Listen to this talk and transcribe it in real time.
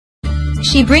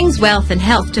She brings wealth and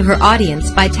health to her audience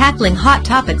by tackling hot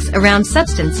topics around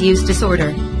substance use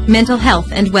disorder, mental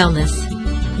health and wellness.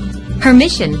 Her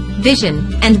mission,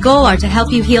 vision, and goal are to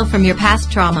help you heal from your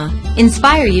past trauma,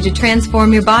 inspire you to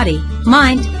transform your body,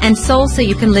 mind, and soul so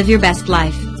you can live your best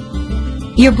life.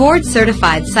 Your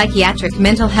board-certified psychiatric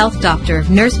mental health doctor,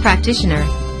 nurse practitioner,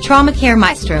 trauma care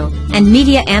maestro, and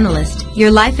media analyst,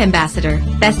 your life ambassador,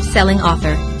 best-selling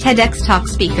author, TEDx talk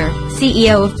speaker,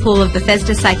 CEO of Pool of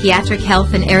Bethesda Psychiatric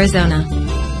Health in Arizona.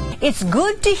 It's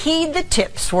good to heed the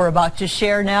tips we're about to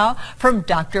share now from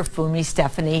Dr.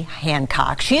 Stephanie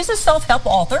Hancock. She is a self-help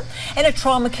author and a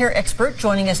trauma care expert,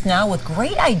 joining us now with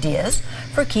great ideas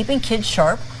for keeping kids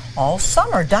sharp all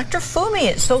summer. Dr. Fumi,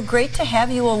 it's so great to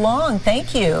have you along.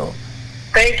 Thank you.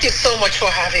 Thank you so much for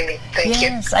having me. Thank you.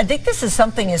 Yes, I think this is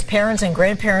something as parents and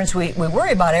grandparents we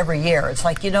worry about every year. It's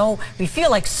like, you know, we feel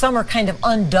like summer kind of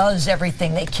undoes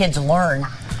everything that kids learn.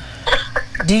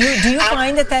 Do you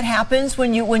find that happens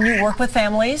when you work with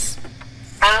families?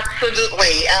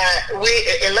 Absolutely.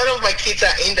 A lot of my kids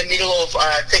are in the middle of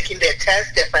taking their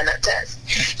test, their final test.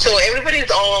 So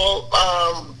everybody's all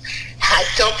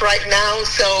hyped up right now.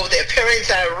 So their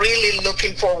parents are really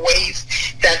looking for ways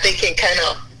that they can kind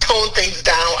of tone things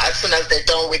down as soon as they're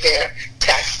done with their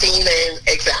testing and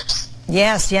exams.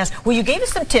 Yes, yes. Well, you gave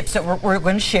us some tips that we're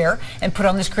going to share and put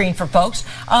on the screen for folks.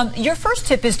 Your first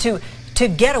tip is to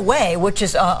get away, which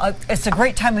is it's a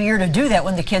great time of year to do that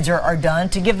when the kids are done,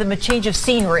 to give them a change of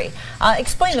scenery.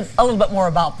 Explain a little bit more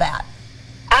about that.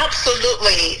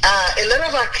 Absolutely. A lot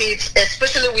of our kids,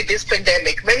 especially with this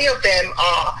pandemic, many of them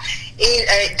are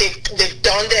they've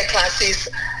done their classes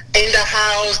in the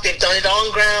house, they've done it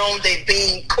on ground, they've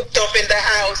been cooked up in the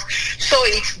house. So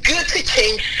it's good to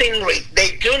change scenery.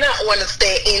 They do not want to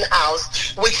stay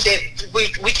in-house, which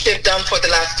they've done for the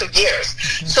last 2 years.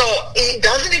 So it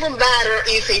doesn't even matter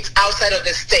if it's outside of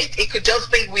the state. It could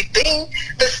just be within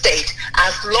the state,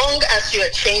 as long as you're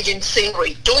changing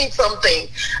scenery, doing something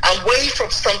away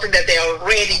from something that they're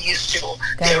already used to,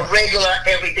 their regular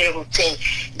everyday routine.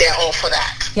 They're all for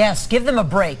that. Yes, give them a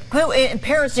break. And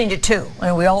parents need it too. I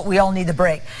mean, we all need the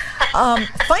break.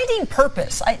 Finding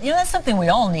purpose, that's something we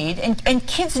all need, and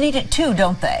kids need it too,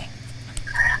 don't they?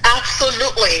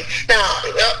 Absolutely. Now,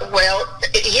 well,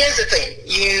 here's the thing.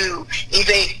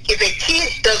 If a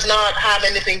kid does not have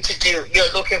anything to do,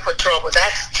 you're looking for trouble.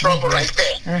 That's trouble right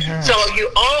there. So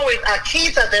our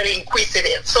kids are very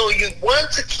inquisitive. So you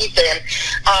want to keep them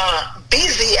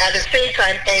busy, at the same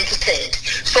time entertained.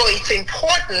 So it's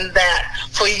important that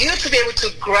for you to be able to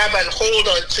grab and hold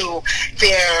on to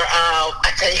their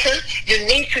attention, you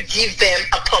need to give them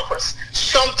a purpose,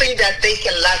 something that they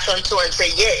can latch onto and say,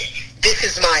 yeah, this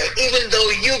is mine, even though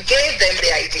you gave them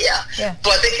the idea,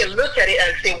 but they can look at it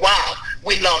and say, wow,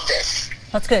 we love this.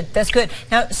 That's good. That's good.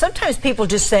 Now, sometimes people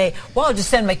just say, well, I'll just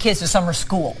send my kids to summer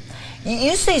school.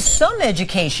 You say some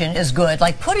education is good,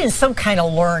 like put in some kind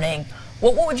of learning.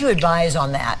 What would you advise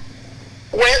on that?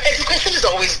 Well, education is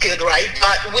always good, right?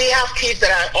 But we have kids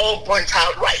that are all burnt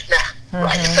out right now,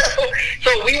 right?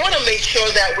 So we want to make sure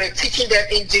that we're teaching them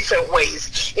in different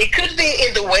ways. It could be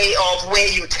in the way of where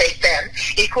you take them.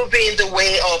 It could be in the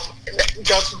way of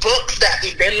just books, that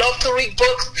if they love to read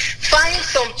books, find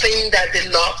something that they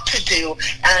love to do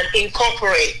and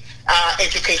incorporate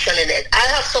education in it. I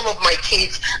have some of my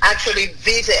kids actually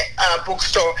visit a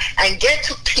bookstore and get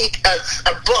to pick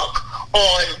a book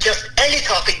on just any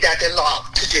topic that they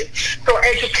love to do. So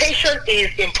education is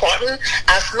important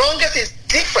as long as it's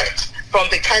different from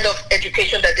the kind of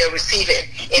education that they're receiving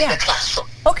in the classroom.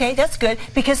 Okay, that's good,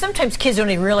 because sometimes kids don't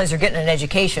even realize they're getting an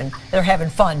education. They're having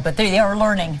fun, but they are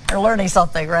learning. They're learning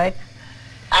something, right?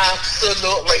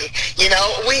 Absolutely.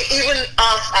 We, even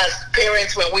us as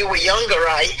parents when we were younger,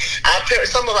 right?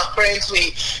 Some of our parents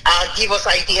give us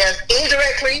ideas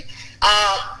indirectly,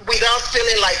 without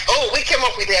feeling like, oh, we came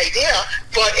up with the idea,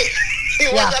 but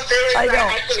it was our parents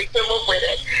that actually came up with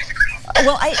it.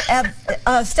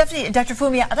 Well, Stephanie, Dr.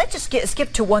 Fumi, I'd like to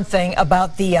skip to one thing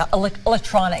about the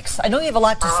electronics. I know you have a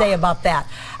lot to say about that.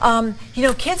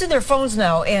 Kids and their phones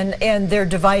now and their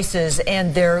devices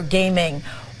and their gaming.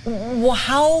 Well,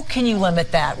 how can you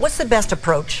limit that? What's the best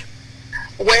approach?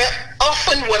 Well,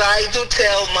 often what I do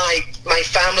tell my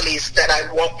families that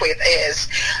I work with is,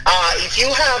 if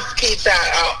you have kids that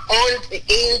are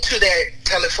into their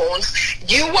telephones,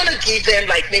 you want to give them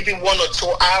like maybe 1 or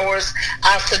 2 hours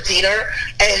after dinner.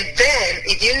 And then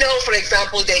if you know, for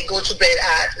example, they go to bed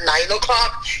at 9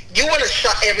 o'clock, you want to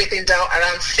shut everything down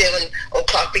around 7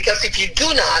 o'clock, because if you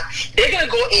do not, they're going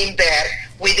to go in bed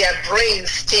with their brains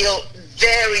still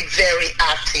very, very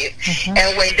active.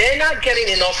 And when they're not getting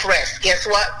enough rest, guess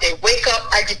what? They wake up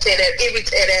agitated,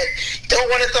 irritated, don't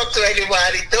want to talk to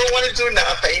anybody, don't want to do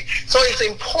nothing. So it's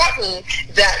important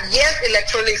that, yes,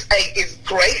 electronics is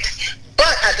great,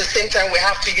 but at the same time, we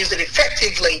have to use it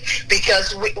effectively,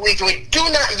 because if we do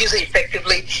not use it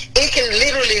effectively, it can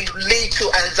literally lead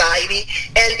to anxiety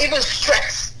and even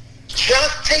stress.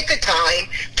 Just take the time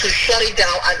to shut it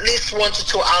down at least 1 to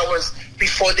 2 hours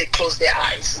before they close their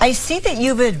eyes. I see that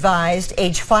you've advised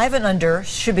age 5 and under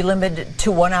should be limited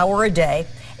to 1 hour a day,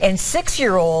 and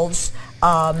 6-year-olds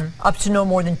up to no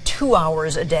more than 2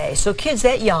 hours a day. So kids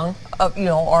that young,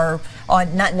 are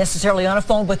not necessarily on a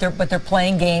phone, but they're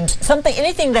playing games.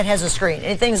 Anything that has a screen,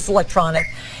 anything that's electronic,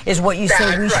 is what you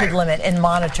say we should limit and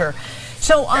monitor.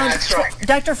 So,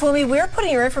 Dr. Fumi, we're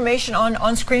putting your information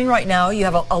on screen right now. You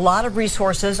have a lot of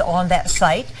resources on that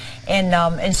site,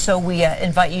 and so we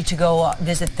invite you to go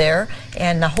visit there.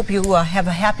 And I hope you have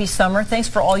a happy summer. Thanks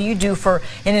for all you do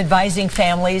in advising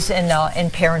families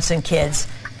and parents and kids.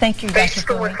 Thank you, Dr. Fumi. Thanks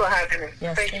so much for having me.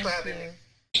 Yes, Thanks for having me.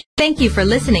 Thank you for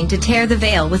listening to Tear the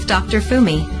Veil with Dr.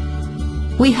 Fumi.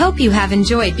 We hope you have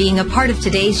enjoyed being a part of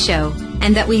today's show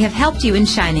and that we have helped you in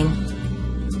shining.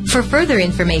 For further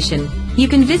information, you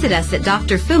can visit us at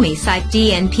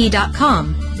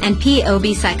drfumisitednp.com and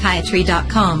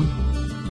pobpsychiatry.com.